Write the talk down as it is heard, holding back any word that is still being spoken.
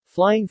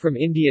Flying from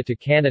India to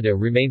Canada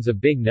remains a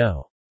big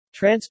no.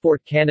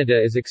 Transport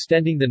Canada is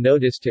extending the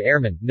notice to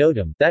airmen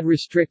 (NOTAM) that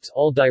restricts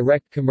all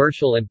direct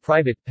commercial and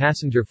private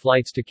passenger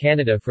flights to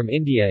Canada from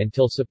India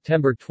until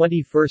September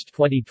 21,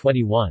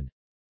 2021.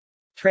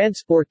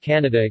 Transport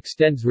Canada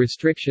extends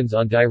restrictions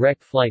on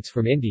direct flights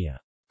from India.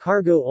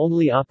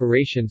 Cargo-only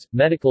operations,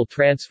 medical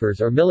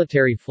transfers or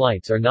military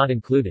flights are not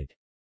included.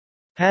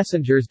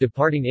 Passengers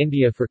departing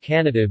India for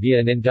Canada via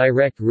an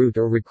indirect route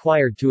are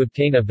required to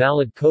obtain a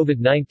valid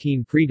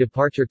COVID-19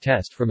 pre-departure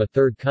test from a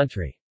third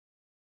country.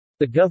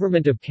 The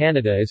Government of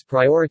Canada is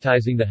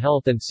prioritizing the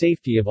health and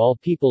safety of all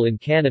people in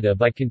Canada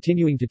by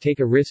continuing to take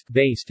a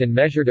risk-based and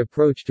measured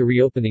approach to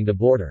reopening the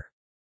border.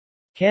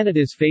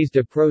 Canada's phased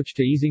approach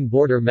to easing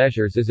border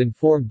measures is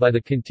informed by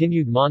the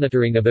continued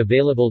monitoring of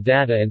available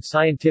data and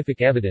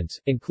scientific evidence,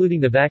 including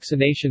the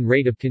vaccination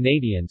rate of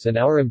Canadians and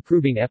our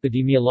improving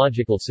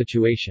epidemiological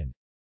situation.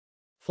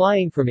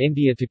 Flying from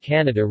India to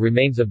Canada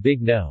remains a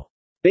big no.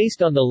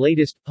 Based on the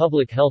latest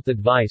public health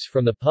advice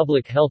from the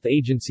Public Health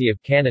Agency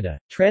of Canada,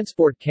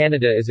 Transport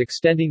Canada is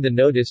extending the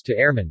notice to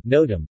airmen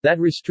 (NOTAM) that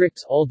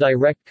restricts all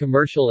direct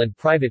commercial and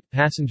private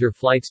passenger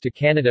flights to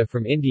Canada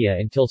from India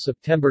until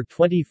September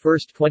 21,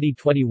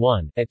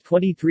 2021, at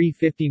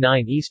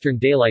 23:59 Eastern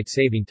Daylight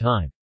Saving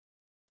Time.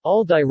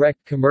 All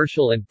direct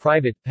commercial and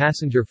private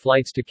passenger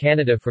flights to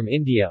Canada from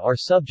India are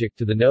subject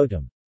to the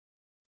NOTAM.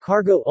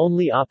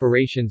 Cargo-only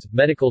operations,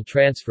 medical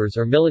transfers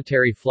or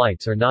military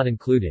flights are not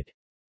included.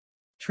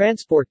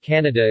 Transport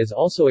Canada is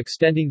also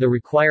extending the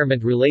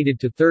requirement related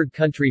to third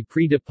country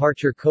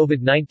pre-departure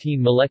COVID-19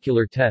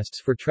 molecular tests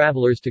for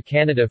travelers to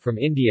Canada from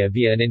India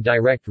via an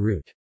indirect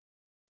route.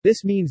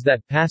 This means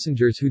that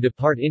passengers who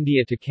depart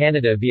India to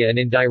Canada via an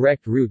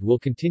indirect route will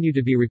continue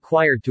to be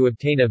required to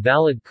obtain a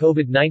valid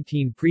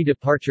COVID-19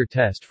 pre-departure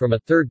test from a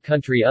third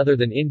country other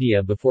than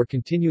India before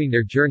continuing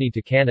their journey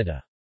to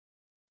Canada.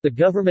 The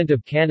Government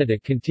of Canada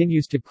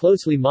continues to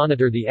closely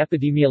monitor the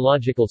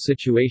epidemiological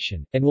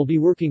situation, and will be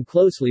working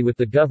closely with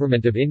the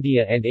Government of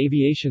India and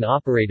aviation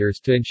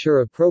operators to ensure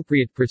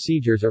appropriate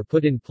procedures are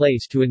put in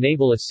place to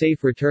enable a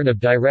safe return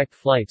of direct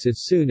flights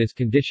as soon as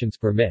conditions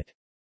permit.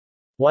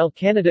 While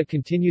Canada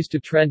continues to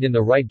trend in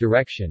the right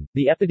direction,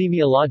 the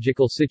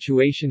epidemiological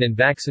situation and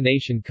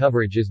vaccination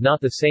coverage is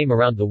not the same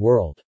around the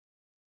world.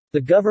 The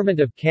Government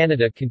of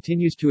Canada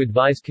continues to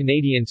advise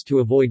Canadians to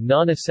avoid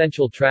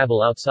non-essential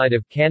travel outside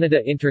of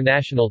Canada.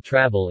 International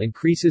travel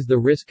increases the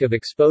risk of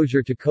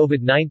exposure to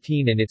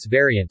COVID-19 and its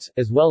variants,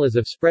 as well as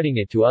of spreading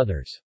it to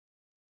others.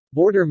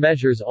 Border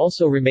measures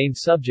also remain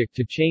subject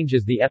to change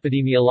as the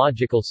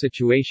epidemiological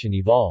situation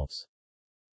evolves.